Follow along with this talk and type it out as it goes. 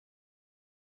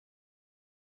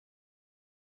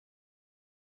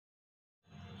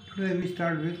Today we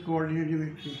start with coordinate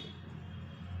geometry.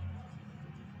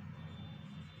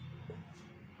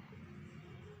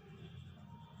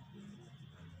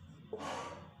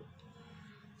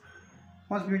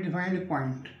 First we define a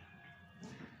point.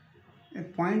 A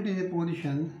point is a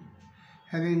position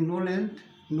having no length,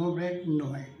 no breadth, no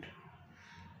height.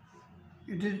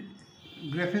 It is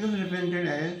graphically represented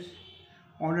as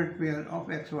ordered pair of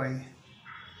xy.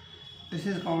 This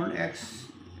is called axis,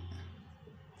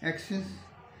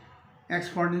 x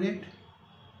coordinate,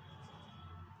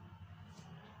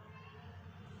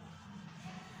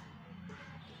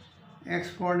 x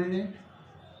coordinate,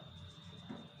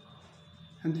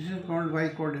 and this is called y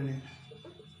coordinate.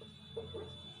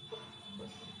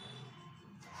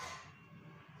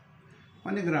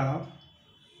 On a graph,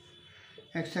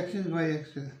 x-axis,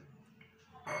 y-axis,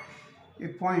 a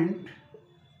point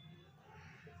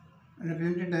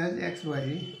represented as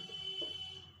xy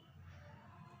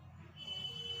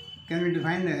can be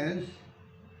defined as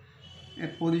a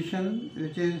position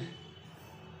which is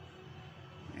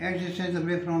x distance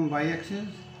away from y-axis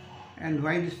and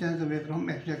y distance away from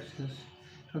x-axis.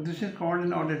 So this is called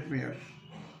an ordered pair.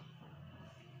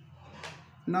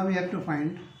 Now we have to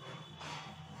find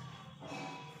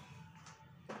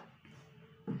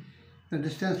the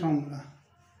distance formula.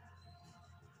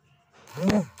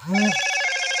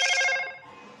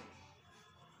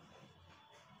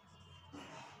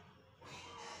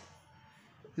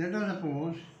 Let us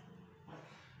suppose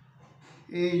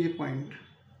A is a point,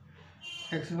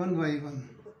 x1, y1,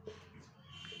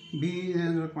 B is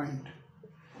another point,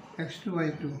 x2,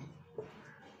 y2.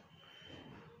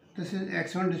 This is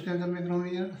x1 distance away from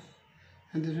here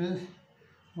and this is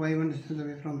y1 distance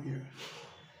away from here.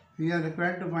 We are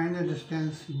required to find the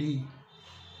distance D.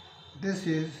 This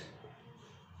is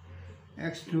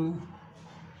x2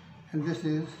 and this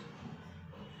is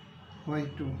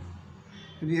y2.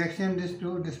 We extend this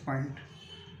to this point.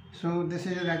 So this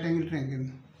is a right angle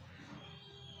triangle.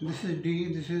 This is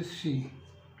D, this is C.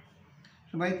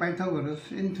 So by Pythagoras,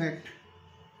 in fact,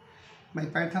 by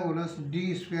Pythagoras,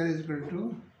 D square is equal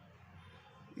to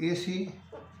AC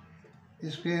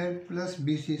square plus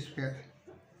BC square.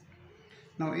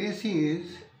 Now AC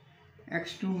is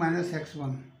x2 minus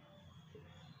x1.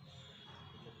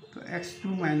 So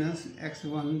x2 minus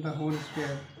x1 the whole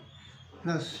square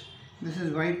plus this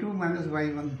is y2 minus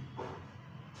y1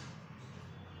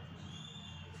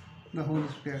 the whole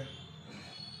square,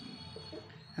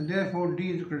 and therefore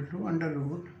D is equal to under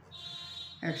root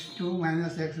x2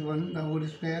 minus x1 the whole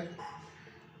square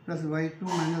plus y2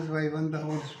 minus y1 the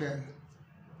whole square.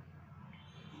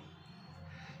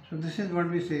 So this is what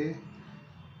we say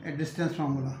a distance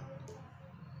formula.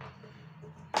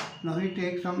 Now we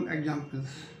take some examples.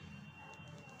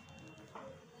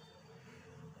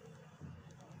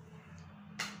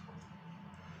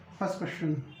 First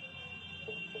question,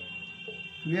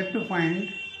 we have to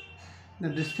find the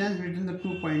distance between the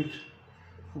 2 points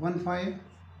 1,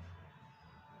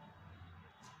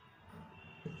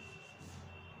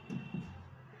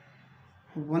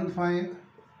 5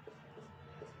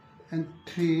 and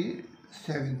 3,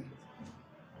 7.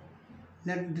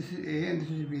 Let this is A and this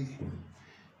is B.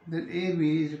 Then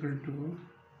AB is equal to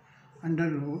under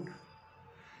root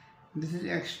this is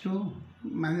x2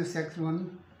 minus x1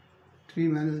 3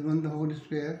 minus 1 the whole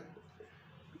square,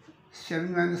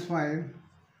 7 minus 5,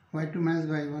 y2 minus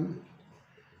y1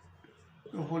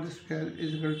 the whole square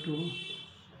is equal to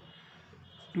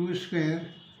 2 square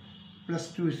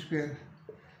plus 2 square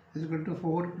is equal to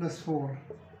 4 plus 4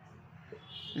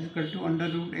 is equal to under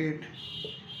root 8 is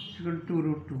equal to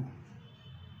root 2.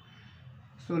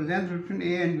 So length between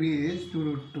A and B is 2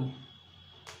 root 2.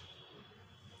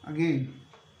 Again,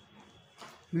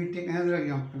 we take another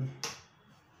example.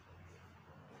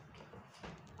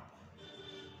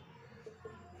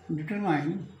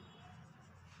 Determine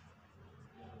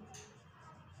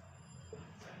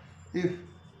if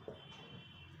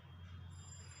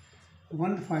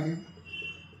 1, 5,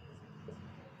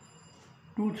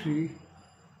 2, 3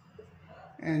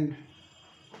 and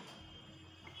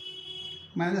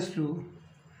minus 2,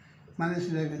 minus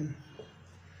 11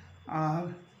 are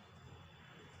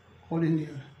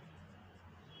collinear.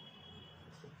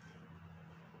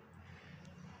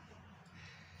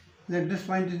 Let this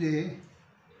point is A,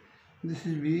 this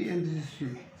is B and this is C.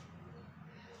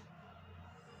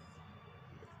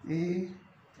 A,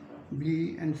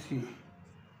 B and C.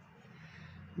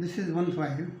 This is 1,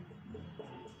 5,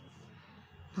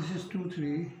 this is 2,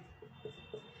 3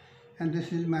 and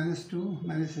this is minus 2,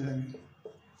 minus 11.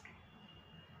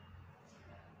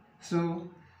 So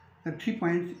the 3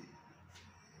 points,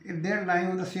 if they are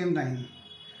lying on the same line,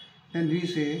 then we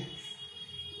say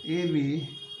AB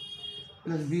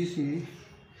plus BC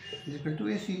is equal to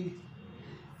AC.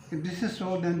 If this is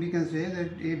so, then we can say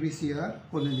that ABC are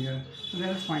collinear. So let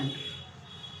us find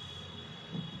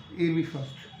AB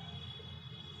first.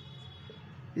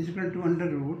 Is equal to under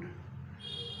root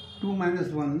 2 minus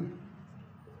 1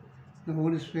 the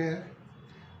whole square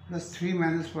plus 3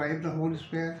 minus 5 the whole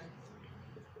square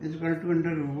is equal to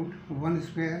under root 1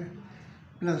 square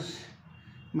plus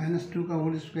minus 2 का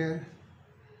whole square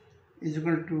is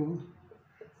equal to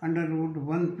under root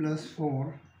 1 plus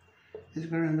 4 is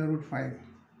equal to under root 5.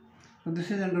 So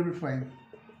this is under root 5.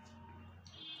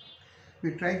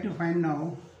 We try to find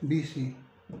now BC.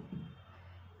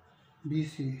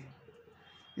 BC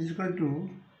is equal to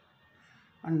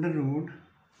under root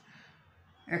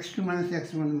x2 minus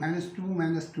x1 minus 2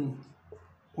 minus 2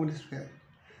 whole square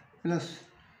plus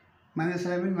minus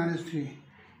 11 minus 3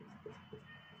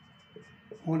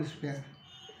 whole square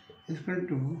is equal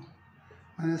to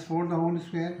minus 4 the whole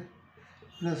square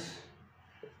plus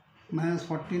minus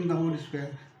 14 the whole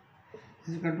square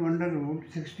is equal to under root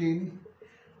 16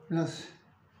 plus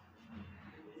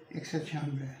etc.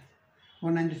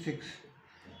 196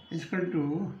 is equal to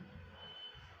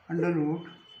under root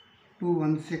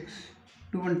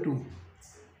 212.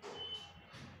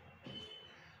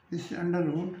 This is under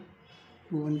root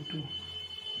 212.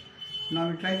 Now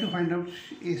we try to find out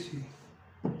AC.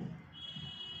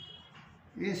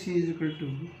 AC is equal to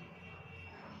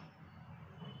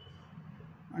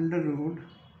under root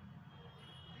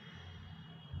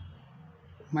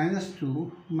minus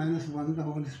 2 minus 1 the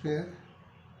whole square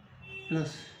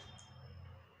plus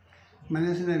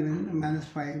minus 11 minus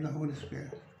 5 the whole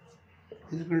square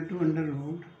is equal to under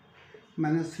root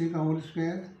minus 3 the whole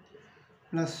square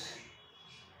plus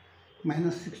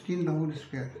minus 16 the whole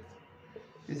square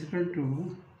is equal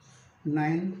to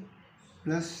 9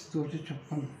 plus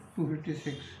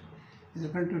 256 is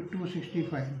equal to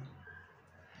 265.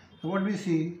 So what we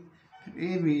see,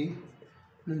 AB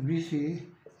plus BC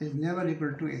is never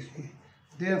equal to AC.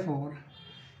 Therefore,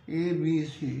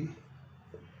 ABC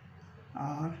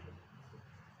are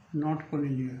not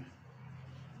collinear.